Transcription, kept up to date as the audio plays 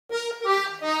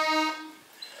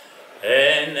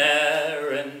an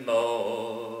errand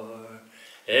more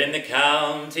in the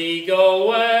county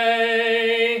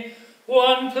Galway,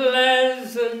 one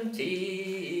pleasant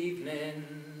evening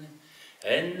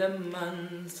in the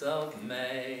month of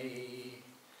May.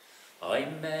 I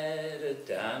met a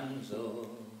damsel,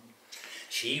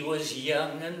 she was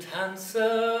young and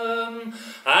handsome,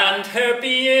 and her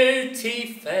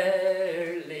beauty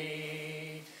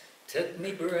fairly took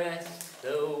me breath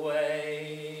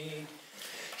away.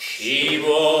 She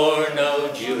wore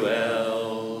no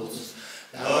jewels,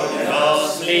 no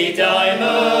costly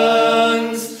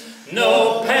diamonds,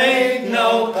 no paint,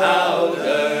 no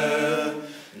powder,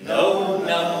 no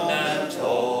none at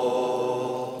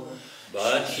all.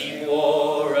 But she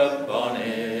wore a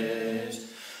bonnet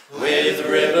with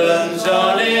ribbons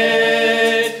on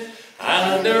it,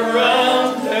 and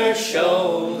around her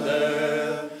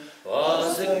shoulder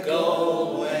was a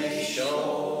Galway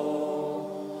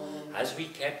shawl. As we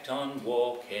kept on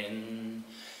walking,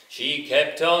 she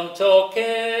kept on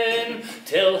talking,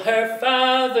 till her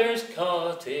father's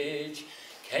cottage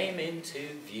came into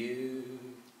view.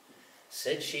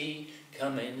 Said she,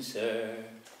 "Come in, sir,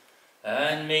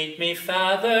 and meet me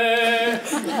father,"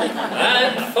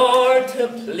 and for to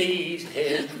please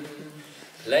him,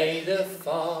 play the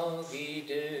foggy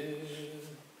dew.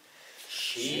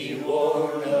 She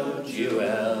wore no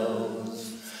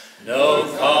jewels, no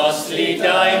costly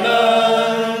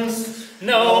diamonds,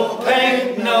 no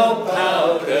paint, no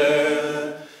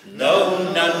powder,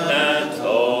 no none at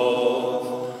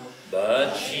all.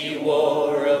 But she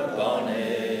wore a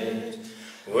bonnet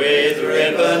with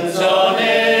ribbons on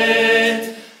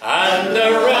it, and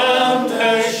around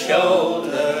her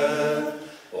shoulder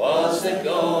was the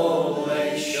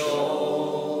Galway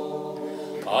shawl.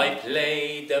 I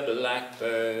played the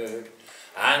blackbird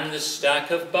and the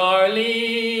stack of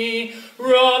barley,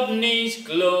 Rodney's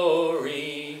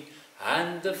glory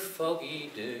and the foggy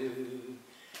dew.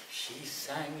 She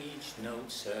sang each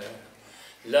note, sir,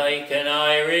 like an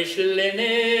Irish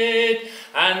linnet,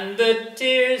 and the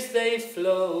tears they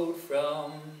flowed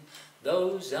from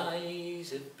those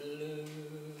eyes of blue.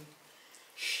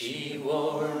 She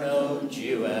wore no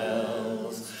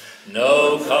jewels,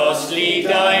 no costly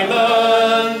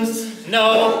diamonds,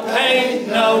 no paint,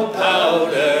 no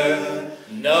powder,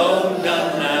 no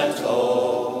none at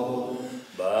all.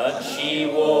 But she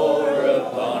wore a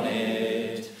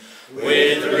bonnet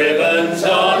with ribbons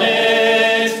on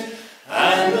it,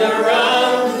 and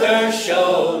around her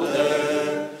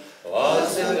shoulder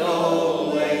was a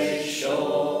Galway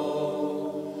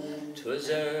shawl. 'Twas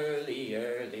early,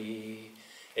 early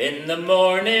in the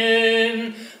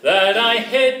morning that I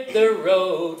hit the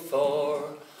road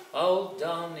for old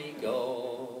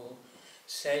Donegal.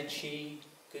 Said she,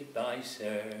 "Goodbye,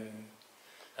 sir,"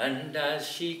 and as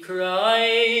she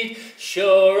cried,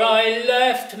 sure I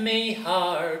left me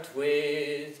heart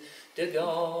with the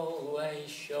Galway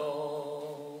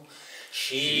shawl.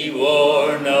 She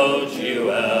wore no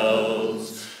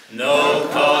jewels, no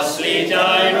costly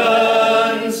diamonds,